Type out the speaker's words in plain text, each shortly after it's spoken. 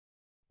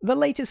The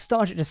latest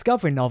Star Trek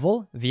Discovery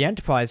novel, The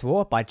Enterprise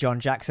War by John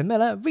Jackson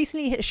Miller,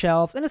 recently hit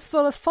shelves and is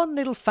full of fun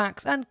little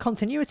facts and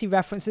continuity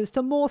references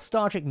to more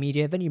Star Trek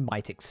media than you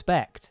might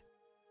expect.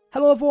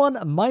 Hello everyone,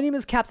 my name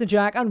is Captain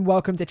Jack and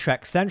welcome to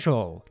Trek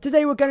Central.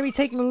 Today we're going to be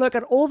taking a look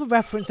at all the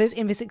references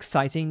in this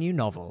exciting new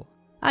novel.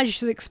 As you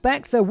should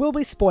expect, there will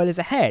be spoilers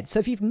ahead, so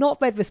if you've not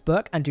read this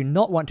book and do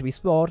not want to be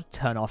spoiled,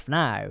 turn off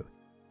now.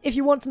 If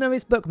you want to know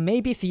this book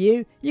may be for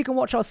you, you can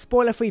watch our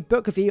spoiler-free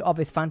book review of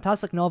this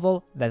fantastic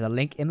novel. There's a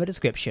link in the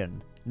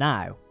description.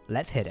 Now,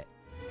 let's hit it.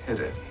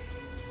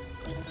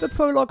 The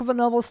prologue of the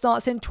novel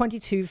starts in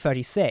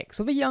 2236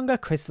 with a younger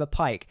Christopher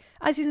Pike,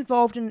 as he's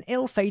involved in an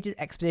ill-fated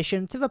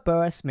expedition to the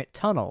Burr-Smith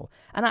Tunnel,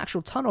 an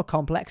actual tunnel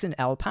complex in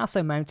El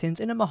Paso Mountains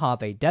in the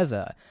Mojave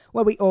Desert,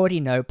 where we already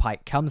know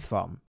Pike comes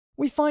from.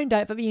 We find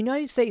out that the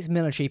United States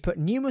military put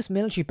numerous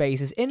military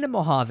bases in the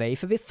Mojave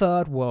for the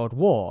Third World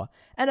War,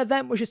 an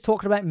event which is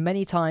talked about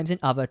many times in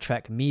other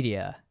Trek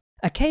media.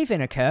 A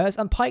cave-in occurs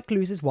and Pike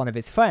loses one of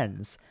his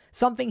friends,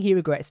 something he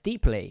regrets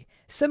deeply,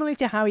 similarly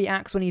to how he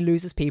acts when he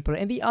loses people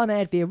in the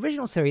unaired The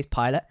Original Series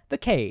pilot, The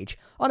Cage,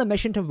 on a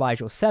mission to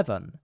Rigel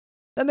 7.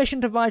 The mission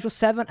to Rigel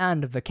 7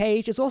 and The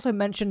Cage is also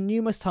mentioned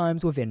numerous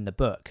times within the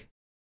book.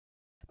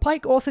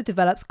 Pike also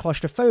develops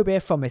claustrophobia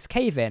from his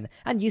cave-in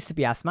and used to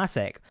be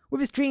asthmatic, with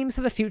his dreams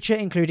for the future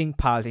including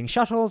piloting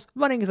shuttles,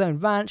 running his own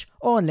ranch,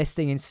 or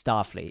enlisting in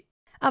Starfleet.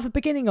 At the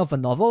beginning of the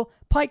novel,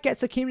 Pike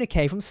gets a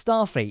communique from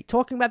Starfleet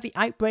talking about the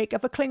outbreak of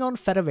the Klingon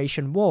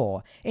Federation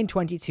War in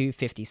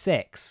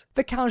 2256.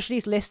 The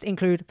casualties list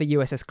include the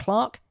USS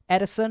Clark,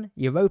 Edison,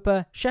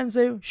 Europa,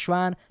 Shenzhou,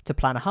 Schwan,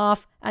 Toplana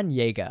Half, and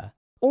Jaeger.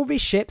 All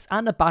these ships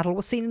and the battle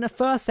were seen in the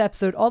first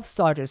episode of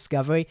Star Trek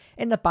Discovery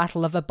in the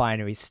Battle of the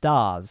Binary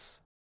Stars.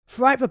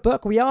 Throughout the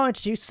book, we are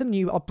introduced to some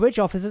new bridge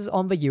officers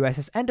on the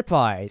USS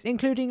Enterprise,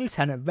 including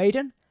Lieutenant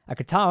Raiden, a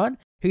Kataran,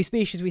 whose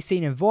species we've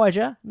seen in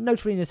Voyager,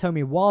 notably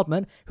Natomi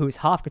Wildman, who is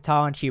half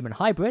Kataran human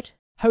hybrid.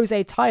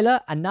 Jose Tyler,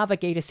 a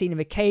navigator seen in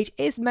The Cage,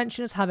 is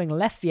mentioned as having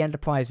left the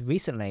Enterprise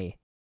recently.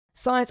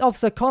 Science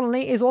Officer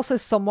Connolly is also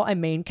somewhat a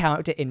main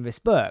character in this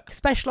book,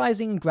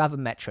 specialising in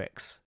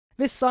gravimetrics.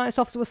 This science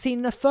officer was seen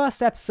in the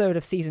first episode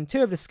of Season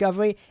 2 of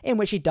Discovery, in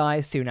which he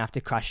dies soon after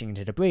crashing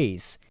into debris.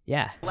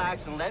 Yeah.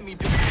 Relax and let me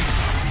do.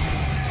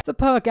 The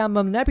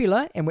Pergamum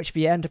Nebula, in which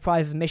the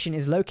Enterprise's mission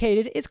is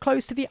located, is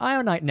close to the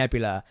Ionite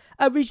Nebula,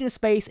 a region of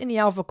space in the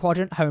Alpha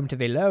Quadrant home to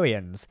the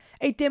Illyrians,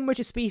 a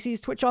dim-witted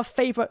species to which our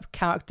favourite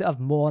character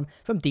of Morn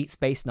from Deep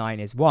Space Nine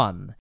is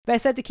one. They're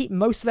said to keep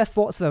most of their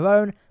thoughts of their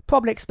own,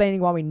 probably explaining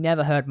why we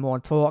never heard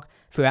Morn talk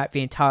throughout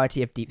the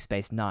entirety of Deep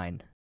Space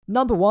Nine.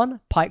 Number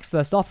 1, Pike's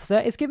first officer,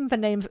 is given the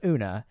name of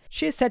Una.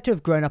 She is said to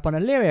have grown up on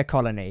Illyria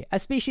colony, a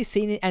species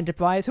seen in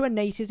Enterprise who are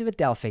native to the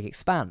Delphic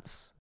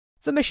Expanse.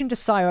 The mission to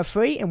Syrah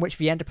 3, in which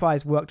the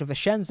Enterprise worked with the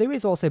Shenzhou,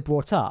 is also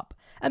brought up,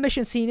 a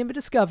mission seen in the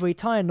Discovery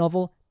tie-in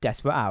novel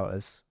Desperate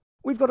Hours.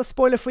 We've got a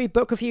spoiler-free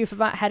book review for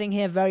that heading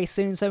here very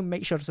soon, so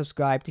make sure to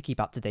subscribe to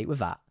keep up to date with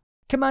that.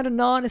 Commander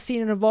Narn is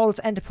seen in a role as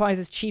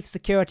Enterprise's chief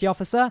security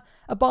officer,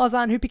 a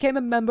Barzan who became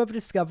a member of the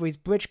Discovery's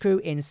bridge crew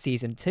in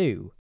Season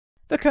 2.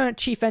 The current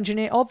chief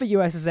engineer of the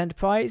USS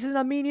Enterprise is an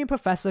Armenian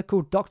professor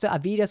called Dr.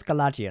 Avidas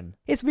Galajian.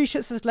 His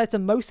research has led to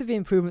most of the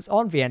improvements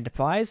on the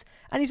Enterprise,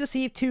 and he's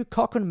received 2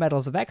 Cochrane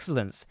Medals of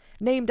Excellence,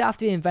 named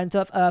after the inventor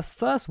of Earth's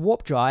first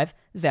warp drive,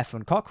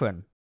 Zefram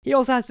Cochrane. He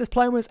also has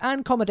diplomas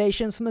and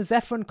commendations from the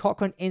Zefram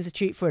Cochrane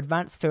Institute for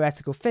Advanced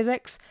Theoretical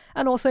Physics,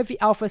 and also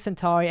the Alpha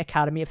Centauri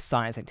Academy of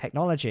Science and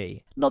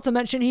Technology. Not to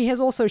mention he has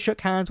also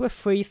shook hands with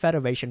 3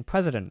 Federation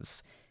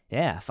presidents.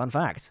 Yeah, fun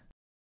fact.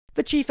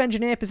 The chief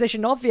engineer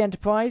position of the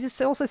Enterprise is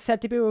also said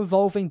to be a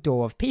revolving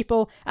door of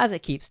people as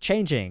it keeps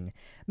changing.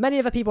 Many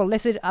of the people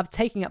listed have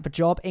taken up the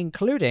job,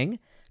 including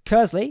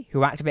Kersley,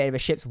 who activated the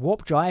ship's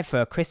warp drive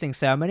for a christening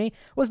ceremony,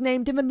 was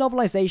named in the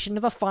novelization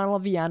of a final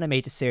of the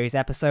animated series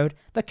episode,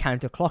 The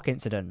Counterclock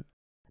Incident.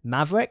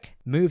 Maverick,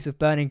 moves with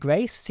Burning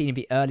Grace, seen in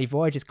the early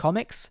Voyages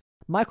comics.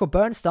 Michael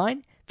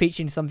Bernstein,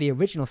 featured in some of the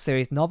original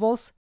series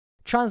novels.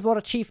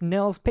 Transporter Chief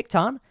Nils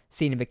Picton,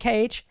 seen in The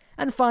Cage.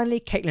 And finally,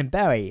 Caitlin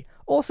Berry,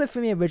 also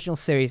from the original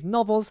series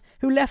novels,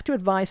 who left to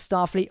advise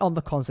Starfleet on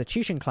the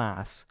Constitution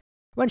class.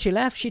 When she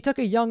left, she took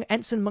a young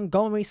Ensign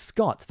Montgomery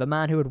Scott, the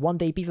man who would one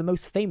day be the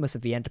most famous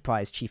of the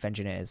Enterprise chief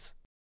engineers.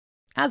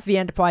 As the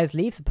Enterprise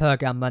leaves the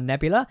Pergamum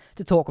Nebula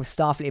to talk with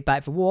Starfleet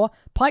about the war,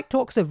 Pike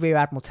talks to Rear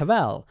Admiral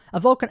Terrell, a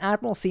Vulcan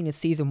admiral seen in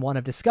Season 1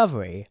 of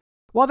Discovery.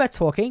 While they're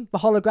talking, the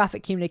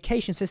holographic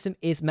communication system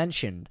is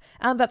mentioned,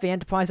 and that the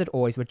Enterprise had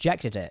always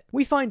rejected it.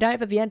 We find out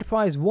that the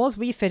Enterprise was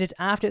refitted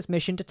after its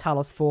mission to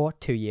Talos 4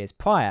 2 years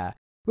prior,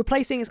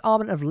 replacing its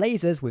armament of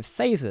lasers with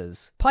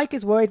phasers. Pike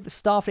is worried that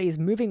Starfleet is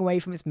moving away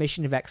from its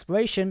mission of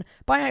exploration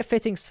by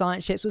outfitting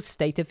science ships with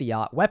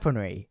state-of-the-art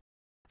weaponry.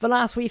 The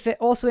last refit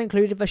also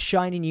included the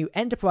shiny new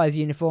Enterprise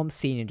uniform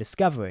seen in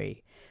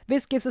Discovery.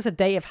 This gives us a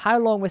date of how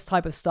long this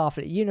type of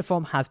Starfleet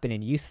uniform has been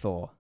in use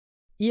for.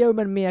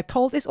 Yeoman Mia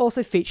Colt is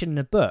also featured in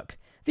the book.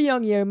 The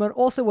young yeoman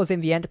also was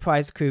in the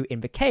Enterprise crew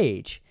in The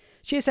Cage.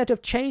 She is said to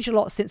have changed a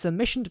lot since her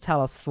mission to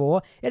Talos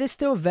 4, yet is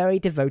still very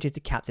devoted to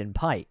Captain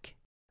Pike.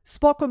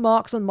 Spock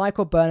remarks on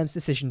Michael Burnham's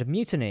decision to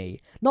mutiny,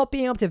 not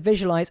being able to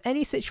visualize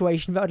any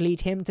situation that would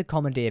lead him to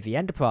commandeer the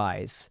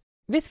Enterprise.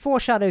 This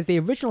foreshadows the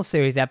original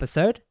series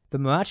episode, The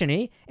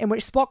Miragini, in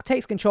which Spock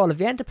takes control of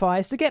the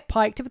Enterprise to get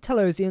Pike to the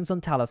Talosians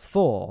on Talos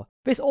 4.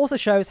 This also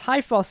shows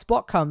how far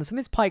Spock comes from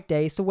his Pike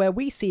days to where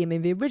we see him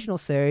in the original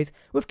series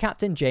with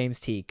Captain James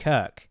T.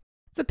 Kirk.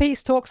 The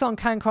peace talks on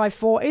Cancri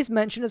 4 is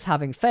mentioned as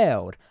having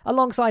failed,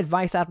 alongside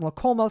Vice Admiral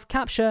Cormel's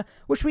capture,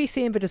 which we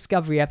see in the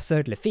Discovery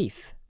episode Le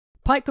Fif.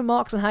 Pike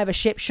remarks on how the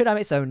ship should have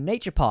its own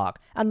nature park,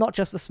 and not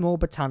just the small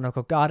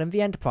botanical garden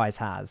the Enterprise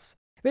has.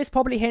 This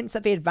probably hints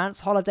at the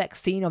advanced holodeck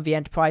scene on the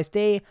Enterprise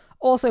D,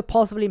 also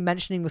possibly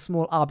mentioning the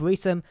small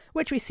arboretum,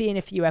 which we see in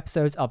a few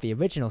episodes of the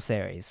original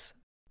series.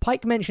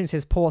 Pike mentions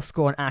his poor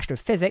score in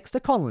astrophysics to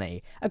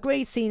Connolly, a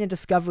great scene in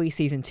Discovery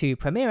Season 2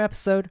 premiere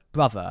episode,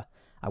 Brother.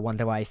 I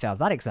wonder why he failed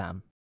that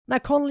exam. Now,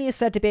 Connolly is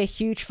said to be a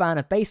huge fan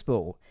of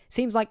baseball.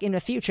 Seems like in the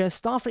future,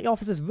 Starfleet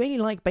officers really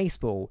like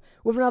baseball,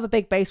 with another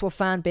big baseball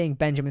fan being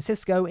Benjamin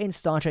Sisko in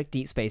Star Trek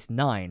Deep Space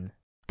Nine.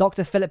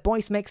 Dr. Philip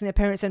Boyce makes an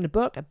appearance in the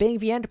book, being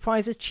the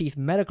Enterprise's chief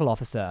medical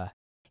officer.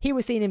 He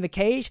was seen in the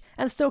cage,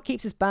 and still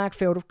keeps his bag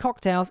filled with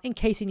cocktails in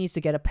case he needs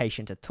to get a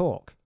patient to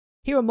talk.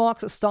 He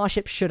remarks that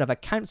starships should have a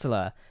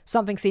counselor,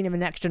 something seen in The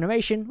Next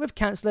Generation with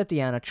Counselor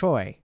Deanna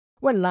Troi.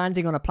 When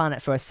landing on a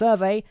planet for a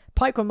survey,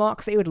 Pike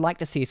remarks that he would like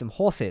to see some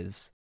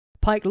horses.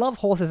 Pike loved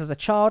horses as a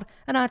child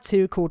and had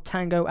two called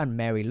Tango and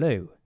Mary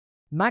Lou.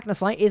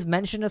 Magnesite is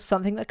mentioned as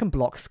something that can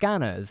block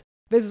scanners.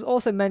 This is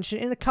also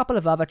mentioned in a couple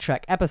of other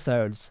Trek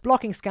episodes,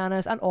 blocking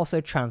scanners and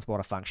also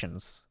transporter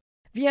functions.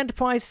 The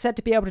Enterprise is said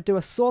to be able to do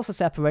a saucer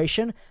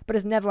separation, but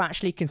has never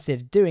actually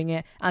considered doing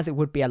it, as it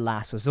would be a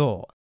last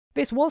resort.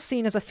 This was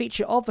seen as a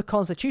feature of the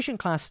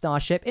Constitution-class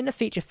starship in the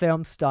feature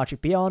film Star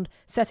Trek Beyond,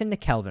 set in the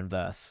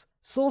Kelvinverse.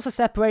 Saucer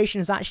separation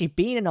has actually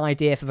been an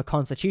idea for the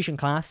Constitution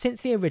class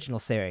since the original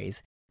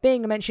series,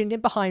 being mentioned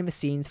in behind the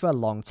scenes for a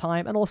long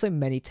time and also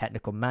many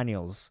technical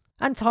manuals.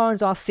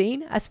 Antarans are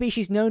seen, a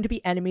species known to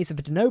be enemies of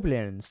the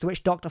Denobulians, to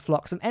which Dr.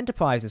 Flotsam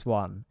Enterprise is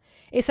one.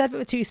 It's said that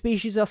the two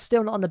species are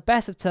still not on the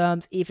best of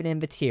terms even in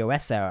the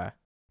TOS era.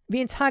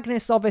 The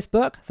antagonists of this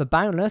book, the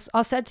Boundless,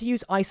 are said to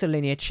use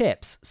isolinear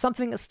chips,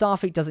 something that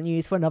Starfleet doesn't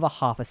use for another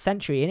half a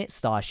century in its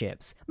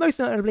starships, most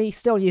notably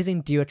still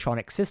using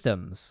duotronic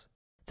systems.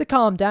 To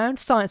calm down,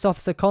 Science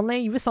Officer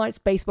Connolly recites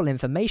baseball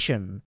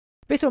information.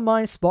 This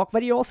reminds Spock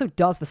that he also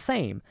does the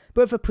same,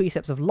 but with the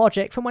precepts of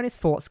logic from when his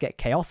thoughts get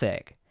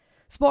chaotic.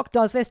 Spock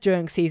does this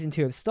during Season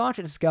 2 of Star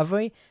Trek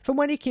Discovery, from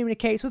when he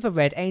communicates with a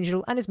Red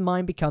Angel and his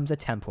mind becomes a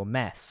temporal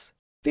mess.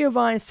 The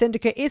Orion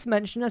Syndicate is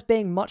mentioned as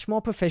being much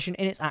more proficient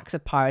in its acts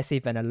of piracy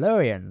than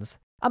Illurians,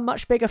 a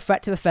much bigger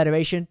threat to the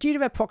Federation due to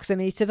their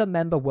proximity to the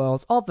member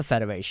worlds of the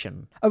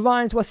Federation.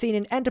 Orions were seen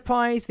in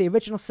Enterprise, the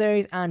original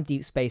series, and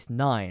Deep Space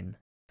Nine.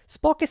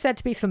 Spock is said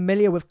to be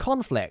familiar with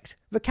conflict,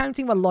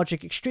 recounting the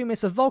logic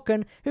extremists of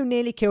Vulcan who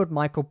nearly killed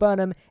Michael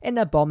Burnham in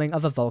their bombing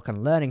of the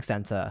Vulcan Learning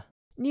Center.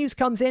 News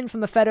comes in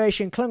from the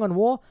Federation-Klingon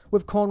War,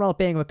 with Cornwell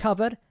being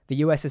recovered, the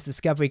USS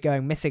Discovery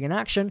going missing in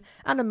action,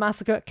 and a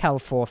massacre at Kel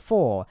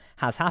 4-4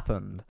 has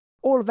happened.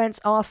 All events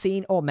are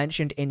seen or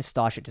mentioned in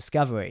Starship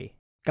Discovery.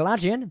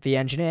 Galadian, the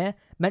engineer,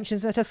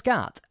 mentions a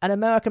Tuscat, an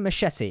American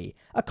machete,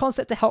 a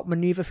concept to help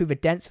maneuver through the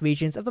dense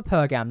regions of the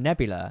Pergam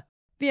Nebula.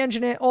 The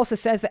engineer also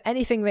says that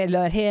anything they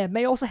learn here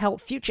may also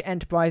help future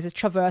Enterprises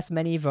traverse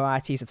many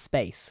varieties of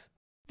space.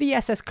 The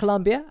SS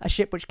Columbia, a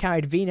ship which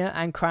carried Vina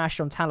and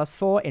crashed on Talos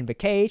 4 in the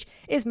cage,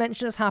 is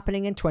mentioned as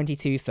happening in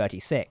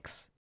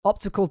 2236.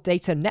 Optical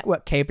Data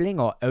Network Cabling,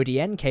 or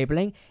ODN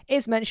cabling,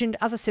 is mentioned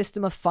as a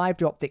system of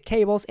fiber optic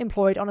cables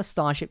employed on a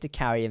starship to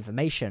carry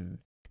information.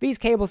 These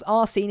cables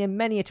are seen in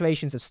many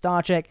iterations of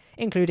Star Trek,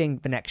 including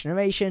The Next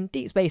Generation,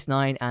 Deep Space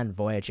Nine, and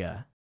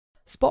Voyager.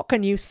 Spock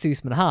can use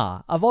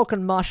Sus-Manha, a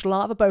Vulcan martial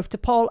art that both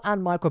T'Pol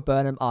and Michael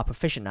Burnham are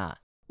proficient at.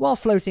 While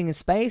floating in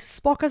space,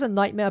 Spock has a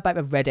nightmare about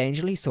the Red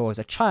Angel he saw as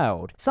a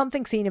child,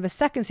 something seen in the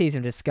second season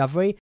of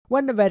Discovery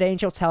when the Red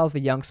Angel tells the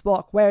young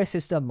Spock where his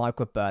sister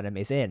Michael Burnham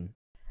is in.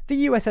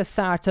 The USS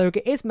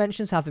Saratoga is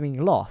mentioned as having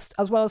been lost,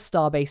 as well as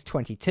Starbase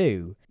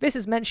 22. This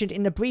is mentioned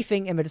in the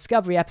briefing in the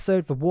Discovery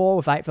episode The War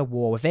Without the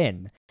War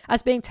Within,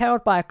 as being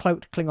tailed by a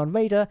cloaked Klingon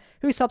raider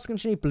who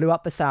subsequently blew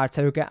up the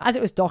Saratoga as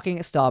it was docking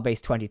at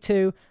Starbase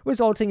 22,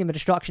 resulting in the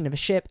destruction of the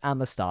ship and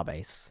the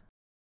starbase.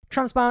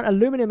 Transparent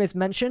aluminum is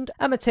mentioned,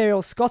 a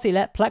material Scotty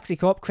let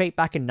Plexicorp create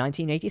back in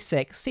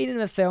 1986, seen in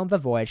the film The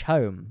Voyage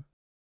Home.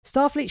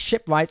 Starfleet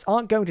shipwrights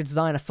aren't going to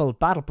design a full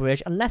battle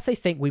bridge unless they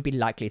think we'd be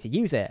likely to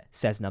use it,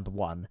 says Number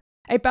 1.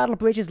 A battle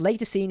bridge is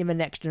later seen in The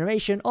Next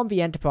Generation on the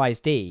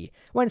Enterprise D,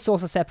 when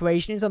saucer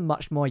separation is a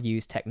much more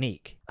used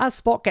technique. As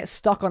Spock gets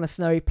stuck on a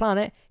snowy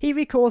planet, he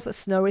recalls that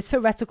snow is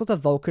theoretical to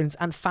Vulcans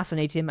and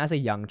fascinated him as a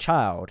young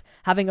child,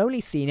 having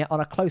only seen it on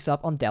a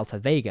close-up on Delta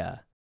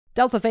Vega.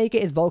 Delta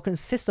Vega is Vulcan's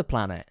sister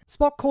planet.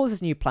 Spock calls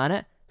his new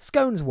planet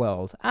Scone's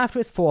World, after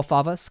his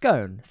forefather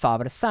Scone,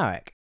 father to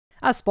Sarek.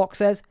 As Spock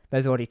says,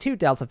 there's already 2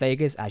 Delta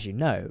Vegas as you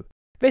know.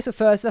 This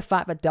refers to the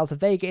fact that Delta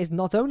Vega is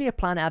not only a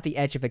planet at the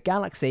edge of the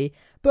galaxy,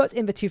 but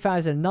in the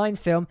 2009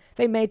 film,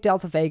 they made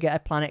Delta Vega a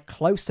planet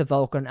close to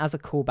Vulcan as a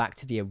callback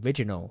to the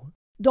original.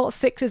 Dot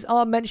 6s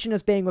are mentioned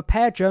as being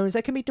repair drones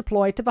that can be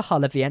deployed to the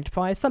hull of the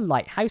Enterprise for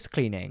lighthouse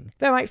cleaning.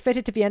 They're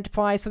outfitted to the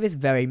Enterprise for this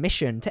very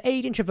mission, to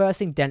aid in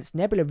traversing dense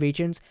nebula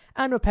regions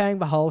and repairing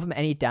the hull from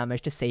any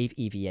damage to save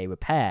EVA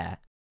repair.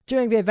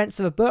 During the events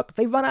of the book,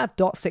 they run out of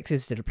Dot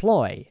 6s to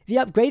deploy. The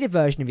upgraded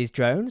version of these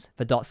drones,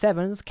 the Dot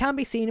 7s, can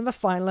be seen in the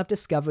final of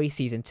Discovery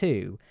Season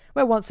 2,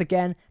 where once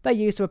again they're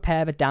used to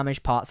repair the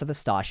damaged parts of the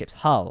starship's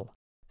hull.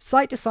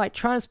 Site-to-site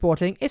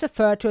transporting is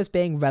referred to as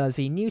being a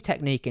relatively new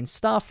technique in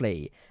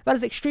Starfleet that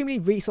is extremely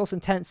resource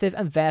intensive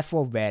and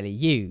therefore rarely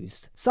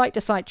used.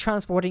 Site-to-site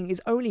transporting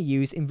is only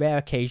used in rare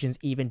occasions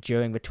even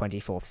during the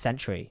 24th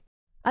century.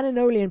 An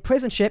Enolian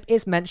prison ship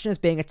is mentioned as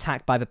being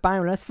attacked by the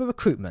Boundless for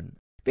recruitment.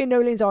 The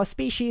Enolians are a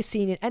species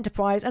seen in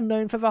Enterprise and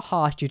known for their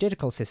harsh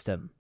judicial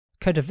system.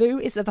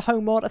 Kodavu is the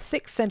home world of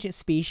 6 sentient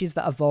species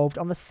that evolved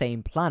on the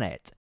same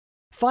planet.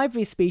 5 of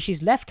these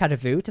species left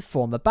Kodavu to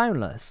form the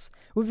Boundless,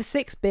 with the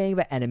 6th being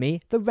their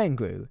enemy, the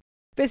Rengru.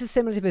 This is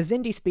similar to the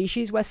Xindi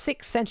species, where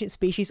 6 sentient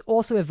species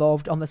also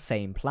evolved on the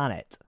same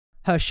planet.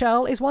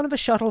 Herschel is one of the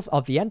shuttles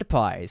of the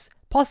Enterprise,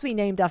 possibly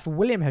named after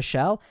William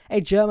Herschel, a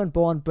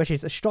German-born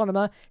British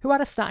astronomer who had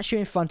a statue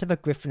in front of a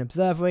Griffin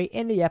Observatory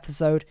in the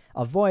episode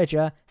of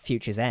Voyager,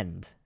 Future's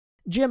End.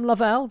 Jim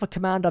Lovell, the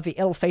commander of the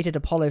ill-fated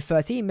Apollo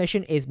 13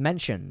 mission, is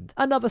mentioned,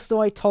 another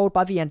story told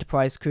by the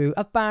Enterprise crew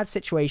of bad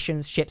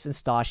situations ships and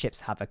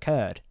starships have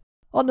occurred.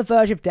 On the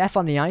verge of death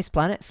on the ice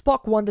planet,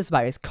 Spock wonders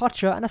about his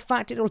Katra and the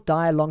fact it will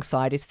die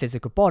alongside his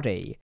physical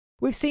body.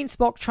 We've seen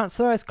Spock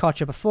transfer his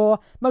Katra before,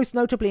 most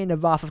notably in The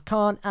Wrath of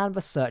Khan and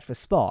The Search for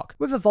Spock,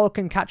 with the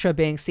Vulcan Katra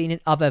being seen in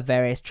other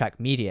various Trek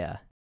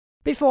media.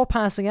 Before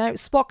passing out,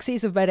 Spock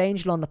sees a Red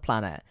Angel on the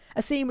planet,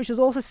 a scene which was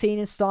also seen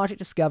in Star Trek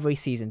Discovery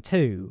Season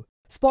 2.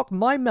 Spock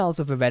mind-melds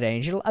with the Red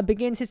Angel and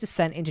begins his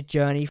descent into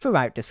journey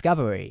throughout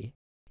Discovery.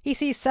 He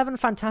sees 7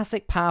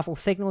 fantastic powerful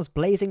signals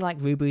blazing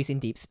like rubies in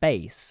deep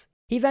space.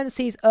 He then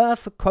sees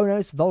Earth,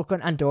 Kronos,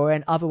 Vulcan, Andorra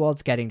and other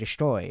worlds getting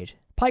destroyed.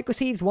 Pike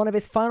receives one of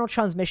his final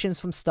transmissions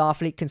from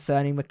Starfleet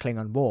concerning the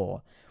Klingon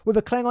War, with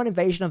a Klingon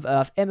invasion of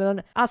Earth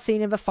imminent as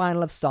seen in the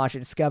final of Star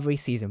Trek Discovery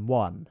Season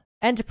 1.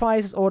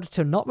 Enterprise is ordered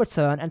to not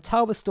return and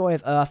tell the story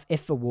of Earth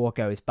if the war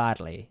goes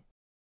badly.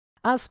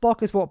 As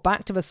Spock is brought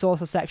back to the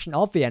saucer section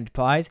of the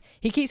Enterprise,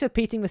 he keeps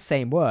repeating the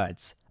same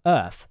words,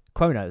 Earth,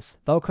 Kronos,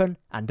 Vulcan,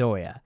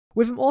 Andorra,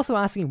 with him also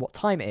asking what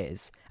time it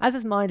is, as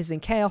his mind is in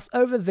chaos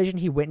over the vision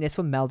he witnessed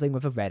from melding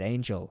with a Red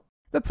Angel.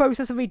 The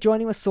process of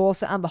rejoining the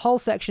saucer and the hull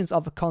sections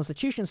of the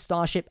Constitution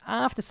starship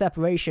after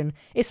separation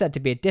is said to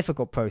be a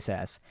difficult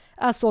process,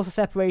 as saucer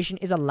separation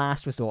is a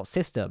last resort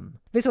system.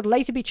 This would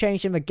later be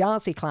changed in the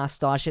Galaxy-class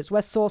starships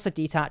where saucer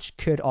detach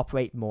could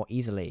operate more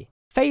easily.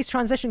 Phase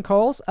transition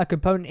coils, a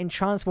component in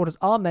transporters,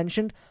 are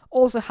mentioned,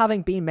 also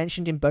having been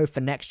mentioned in both the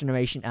Next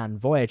Generation and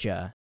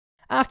Voyager.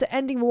 After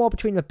ending the war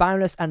between the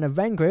Boundless and the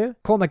Rengru,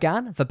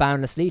 Cormagan, the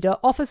Boundless leader,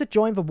 offers to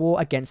join the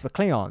war against the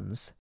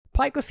Klingons.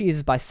 Pike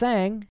refuses by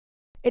saying,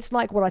 "It's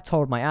like what I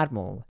told my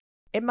admiral.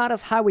 It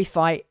matters how we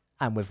fight,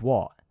 and with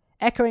what,"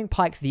 echoing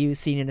Pike's views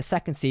seen in the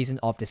 2nd season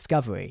of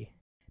Discovery.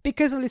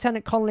 Because of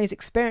Lieutenant Connolly's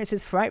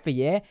experiences throughout the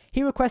year,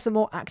 he requests a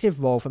more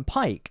active role from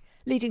Pike,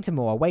 leading to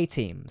more away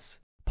teams.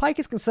 Pike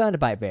is concerned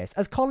about this,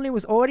 as Connolly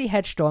was already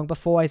headstrong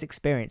before his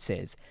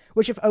experiences,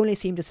 which have only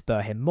seemed to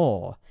spur him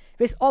more.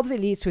 This obviously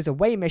leads to his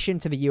away mission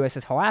to the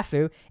USS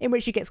Hoafu, in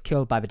which he gets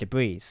killed by the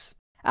debris.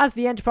 As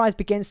the Enterprise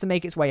begins to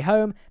make its way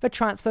home, the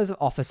transfers of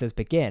officers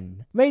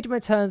begin. Raiden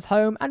returns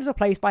home and is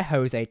replaced by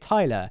Jose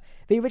Tyler,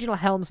 the original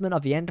helmsman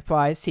of the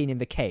Enterprise seen in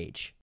The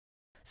Cage.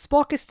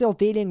 Spock is still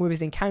dealing with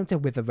his encounter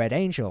with the Red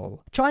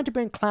Angel, trying to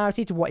bring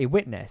clarity to what he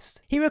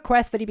witnessed. He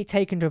requests that he be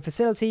taken to a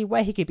facility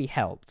where he could be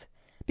helped.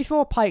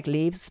 Before Pike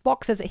leaves,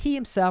 Spock says that he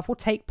himself will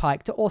take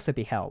Pike to also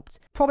be helped,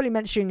 probably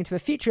mentioning into the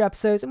future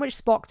episodes in which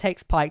Spock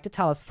takes Pike to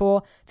Talos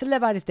 4 to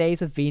live out his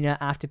days with Vina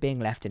after being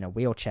left in a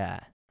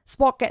wheelchair.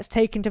 Spock gets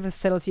taken to the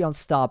facility on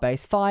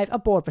Starbase 5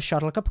 aboard the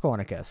shuttle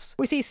Copernicus.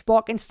 We see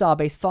Spock in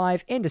Starbase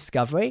 5 in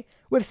Discovery.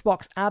 With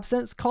Spock's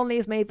absence, Connolly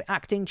is made the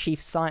acting chief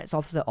science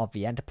officer of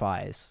the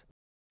Enterprise.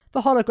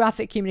 The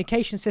holographic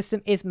communication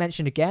system is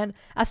mentioned again,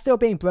 as still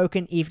being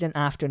broken even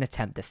after an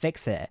attempt to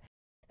fix it.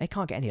 They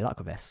can't get any luck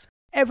with this.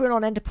 Everyone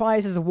on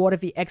Enterprise is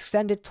awarded the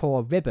Extended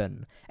Tour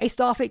Ribbon, a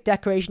Starfleet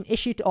decoration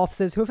issued to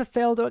officers who have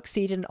fulfilled or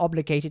exceeded an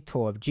obligated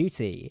tour of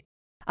duty.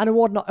 An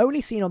award not only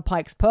seen on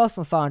Pike's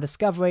personal file on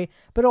Discovery,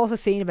 but also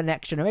seen in the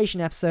Next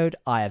Generation episode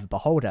Eye of the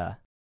Beholder.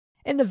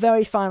 In the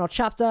very final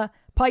chapter,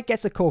 Pike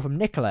gets a call from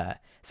Nicola,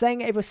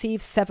 saying it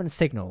receives 7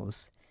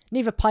 signals.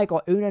 Neither Pike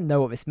or Una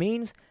know what this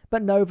means,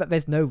 but know that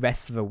there's no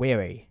rest for the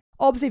weary.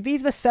 Obviously,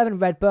 these are the 7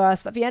 red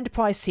bursts that the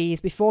Enterprise sees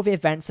before the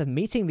events of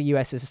meeting the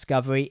USS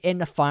Discovery in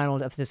the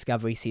final of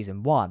Discovery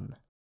Season 1.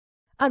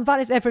 And that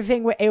is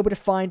everything we're able to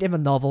find in the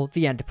novel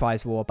The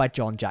Enterprise War by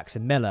John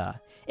Jackson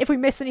Miller. If we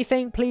missed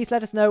anything, please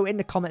let us know in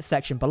the comments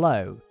section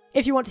below.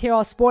 If you want to hear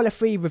our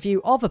spoiler-free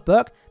review of the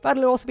book,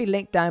 that'll also be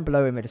linked down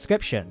below in the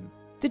description.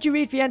 Did you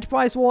read The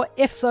Enterprise War?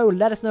 If so,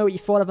 let us know what you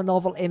thought of the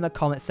novel in the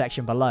comments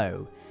section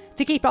below.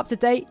 To keep up to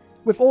date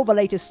with all the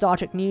latest Star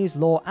Trek news,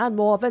 lore, and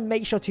more, then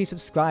make sure to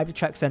subscribe to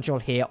Trek Central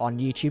here on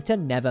YouTube to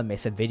never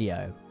miss a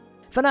video.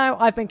 For now,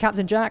 I've been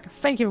Captain Jack,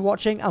 thank you for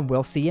watching, and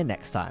we'll see you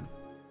next time.